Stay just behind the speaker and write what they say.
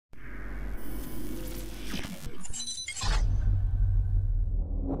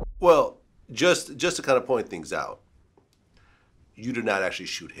Well, just to kind of point things out, you did not actually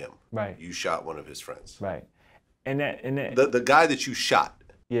shoot him. Right. You shot one of his friends. Right. And that the guy that you shot.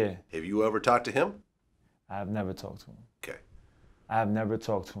 Yeah. Have you ever talked to him? I've never talked to him. Okay. I've never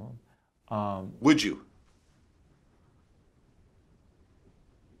talked to him. Would you?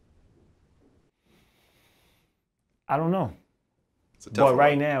 I don't know. It's a tough But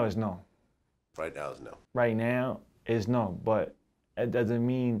right one. now is no. Right now is no. Right now is no. But it doesn't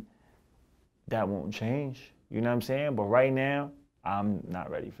mean that won't change. You know what I'm saying? But right now, I'm not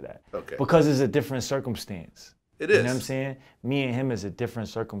ready for that. Okay. Because it's a different circumstance. It is. You know what I'm saying? Me and him is a different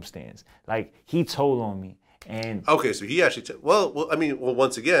circumstance. Like, he told on me. And okay, so he actually,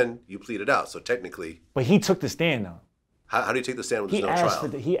 once again, you pleaded out. So technically. But he took the stand, though. How do you take the stand when there's no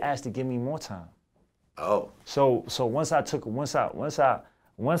trial? He asked to give me more time. Oh. So once I took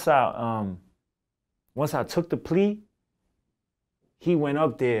the plea, he went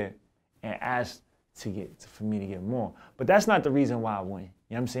up there and asked for me to get more. But that's not the reason why I went.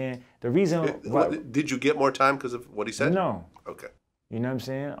 You know what I'm saying? The reason why, did you get more time because of what he said? No. Okay. You know what I'm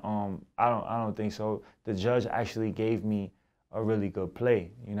saying? I don't think so. The judge actually gave me a really good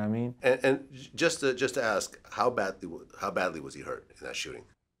play. You know what I mean? And just to ask, how badly was he hurt in that shooting?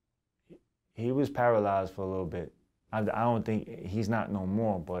 He was paralyzed for a little bit. I don't think he's not no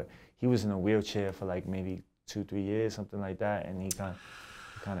more, but he was in a wheelchair for like maybe 2-3 years, something like that, and he kind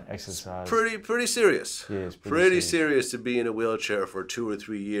of exercised. Pretty serious. Yeah, it's pretty serious to be in a wheelchair for 2 or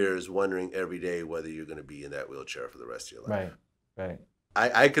 3 years, wondering every day whether you're going to be in that wheelchair for the rest of your life. Right.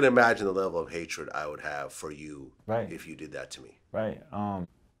 I can imagine the level of hatred I would have for you if you did that to me. Right.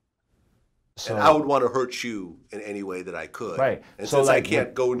 So, and I would want to hurt you in any way that I could. Right. And so since like I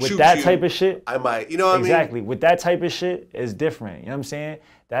can't go and with shoot that you, type of shit, I might, you know what I mean? Exactly. With that type of shit, it's different. You know what I'm saying?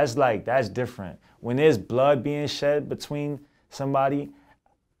 That's different. When there's blood being shed between somebody,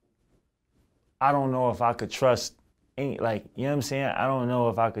 I don't know if I could trust you know what I'm saying? I don't know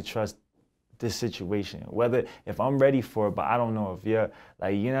if I could trust this situation. Whether if I'm ready for it, but I don't know if you're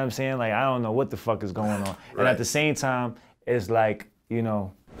you know what I'm saying? Like, I don't know what the fuck is going on. Right. And at the same time, it's like, you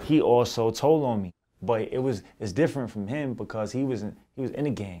know, he also told on me. But it's different from him because he was in a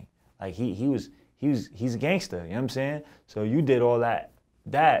gang. Like he's a gangster, you know what I'm saying? So you did all that,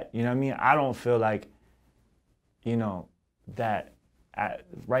 you know what I mean? I don't feel like, you know, that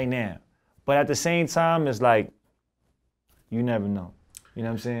right now. But at the same time, it's like, you never know. You know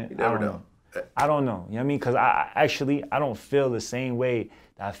what I'm saying? You never know. I don't know. You know what I mean? Because I don't feel the same way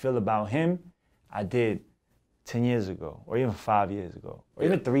that I feel about him I did 10 years ago, or even 5 years ago, or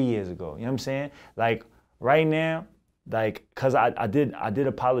even 3 years ago. You know what I'm saying? Like, right now, like, cause I did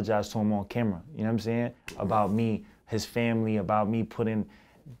apologize to him on camera. You know what I'm saying? About me, his family, about me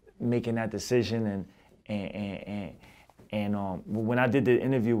making that decision, and when I did the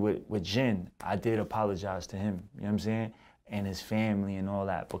interview with Jen, I did apologize to him. You know what I'm saying? And his family and all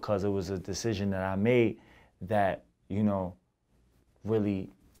that, because it was a decision that I made that, you know, really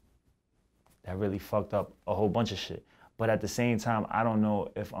fucked up a whole bunch of shit. But at the same time, I don't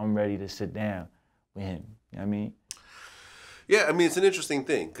know if I'm ready to sit down with him. You know what I mean? Yeah, I mean, it's an interesting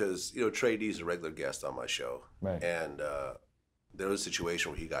thing because, you know, Trey D's a regular guest on my show. Right. And there was a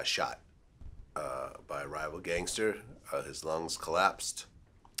situation where he got shot by a rival gangster. His lungs collapsed.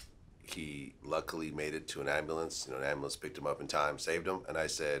 He luckily made it to an ambulance. You know, an ambulance picked him up in time, saved him. And I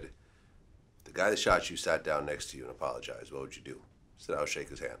said, the guy that shot you sat down next to you and apologized. What would you do? He said, I would shake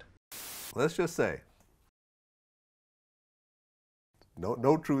his hand. Let's just say,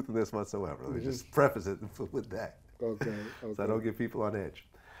 no truth in this whatsoever. Let me just preface it with that. Okay. So I don't get people on edge.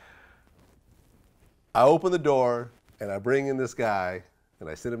 I open the door and I bring in this guy and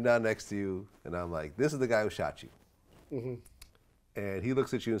I sit him down next to you and I'm like, this is the guy who shot you. Mm-hmm. And he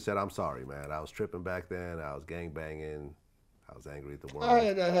looks at you and said, I'm sorry, man. I was tripping back then. I was gangbanging. I was angry at the world. I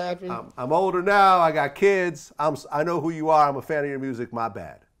had that happen. I'm older now. I got kids. I know who you are. I'm a fan of your music. My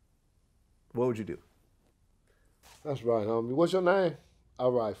bad. What would you do? That's right, homie. What's your name?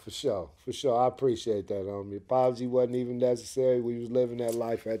 All right, for sure. For sure. I appreciate that, homie. Apology wasn't even necessary. We was living that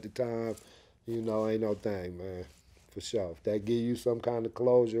life at the time. You know, ain't no thing, man. For sure. If that give you some kind of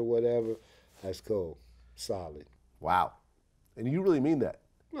closure or whatever, that's cool. Solid. Wow. And you really mean that?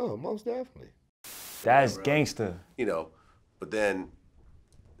 No, most definitely. That's gangster. You know, but then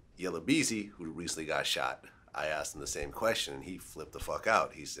Yellow Beezy, who recently got shot, I asked him the same question and he flipped the fuck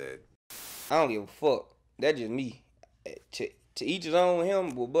out. He said, I don't give a fuck. That's just me. To each his own,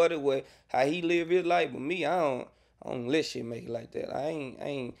 him, but buddy, what how he live his life. But me, I don't let shit make it like that. I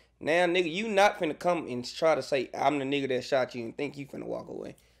ain't. Now, nigga, you not finna come and try to say I'm the nigga that shot you and think you finna walk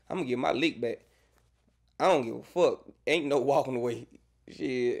away. I'm gonna get my lick back. I don't give a fuck. Ain't no walking away.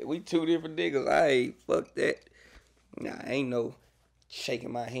 Shit, we two different niggas. I ain't fuck that. Nah, ain't no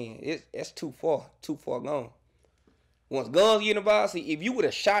shaking my hand. That's too far gone. Once guns get involved, see, if you would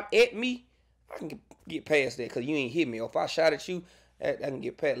have shot at me, I can get past that because you ain't hit me. Or if I shot at you, I can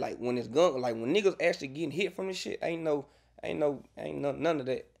get past. Like when it's gun, like when niggas actually getting hit from this shit, ain't none of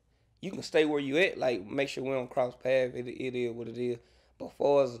that. You can stay where you at. Like make sure we don't cross paths. It is what it is. But as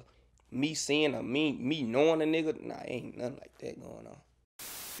far as me seeing or me knowing a nigga, nah, ain't nothing like that going on.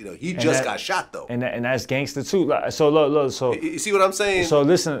 You know, he just got shot though. And that's gangster too. Like, so look, so you see what I'm saying? So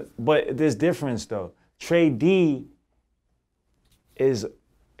listen, but there's difference though. Trey D is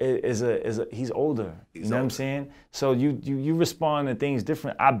he's older. You know what I'm saying? So you respond to things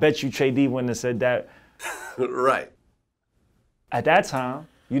different. I bet you Trey D wouldn't have said that. Right. At that time,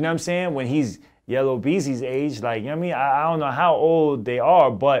 you know what I'm saying? When he's Yellow Beezy's age, like, you know what I mean? I don't know how old they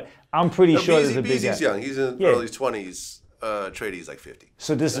are, but I'm pretty sure there's a big Beezy's young. He's in early 20s. Trey D's like 50.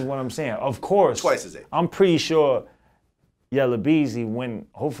 So this is what I'm saying. Of course. Twice his age. I'm pretty sure Yellow Beezy,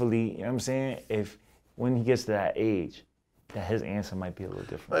 hopefully, you know what I'm saying? When he gets to that age, that his answer might be a little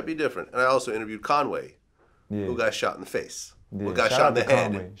different. Might be different. And I also interviewed Conway, who got shot in the face. Yeah. Who got shot in the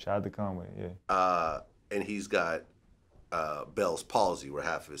head. Shout out to Conway, yeah. And he's got Bell's palsy, where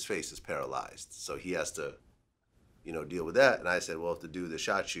half of his face is paralyzed. So he has to, deal with that. And I said, well, if the dude that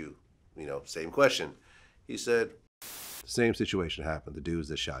shot you, same question. He said, same situation happened. The dudes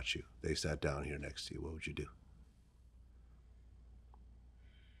that shot you, they sat down here next to you. What would you do?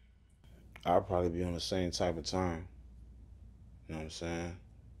 I'd probably be on the same type of time. You know what I'm saying?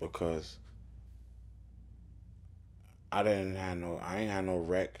 Because I ain't had no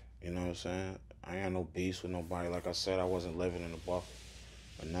wreck, you know what I'm saying? I ain't had no beefs with nobody. Like I said, I wasn't living in the buffer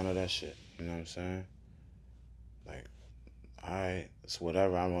or none of that shit, you know what I'm saying? Like, alright, it's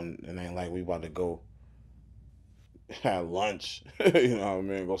whatever. It ain't like we about to go have lunch, you know what I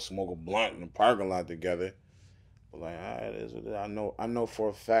mean? Go smoke a blunt in the parking lot together. But like, alright, it is what it is. I know for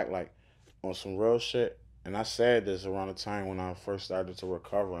a fact, like, on some real shit, and I said this around the time when I first started to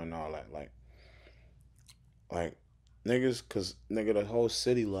recover and all that, like niggas, cause nigga, the whole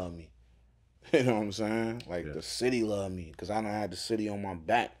city love me. You know what I'm saying? Like the city love me, cause I done had the city on my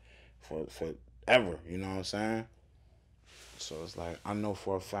back for forever. You know what I'm saying? So it's like I know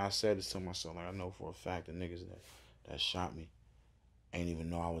for a fact. I said this to myself. Like I know for a fact the niggas that shot me ain't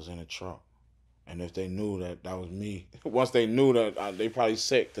even know I was in a truck. And if they knew that was me, once they knew that, they probably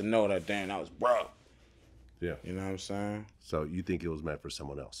sick to know that, damn, that was bro. Yeah. You know what I'm saying? So you think it was meant for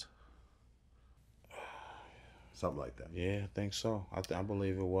someone else? Something like that. Yeah, I think so. I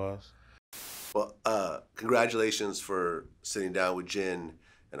believe it was. Well, congratulations for sitting down with Jin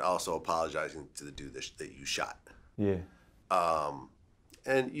and also apologizing to the dude that you shot. Yeah.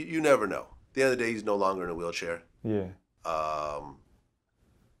 And you never know. At the end of the day, he's no longer in a wheelchair. Yeah.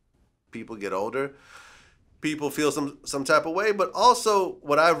 People get older. People feel some type of way. But also,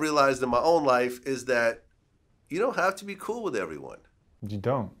 what I've realized in my own life is that you don't have to be cool with everyone. You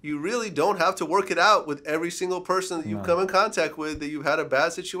don't. You really don't have to work it out with every single person that you come in contact with that you've had a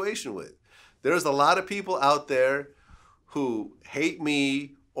bad situation with. There's a lot of people out there who hate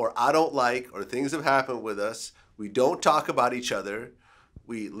me or I don't like or things have happened with us. We don't talk about each other.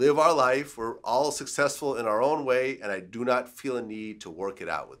 We live our life. We're all successful in our own way, and I do not feel a need to work it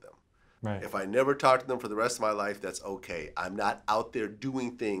out with them. Right. If I never talk to them for the rest of my life, that's okay. I'm not out there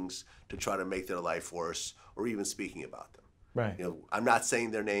doing things to try to make their life worse or even speaking about them. Right. I'm not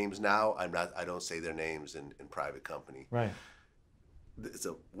saying their names now. I don't say their names in private company. Right. It's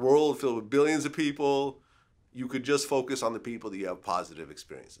a world filled with billions of people. You could just focus on the people that you have positive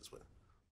experiences with.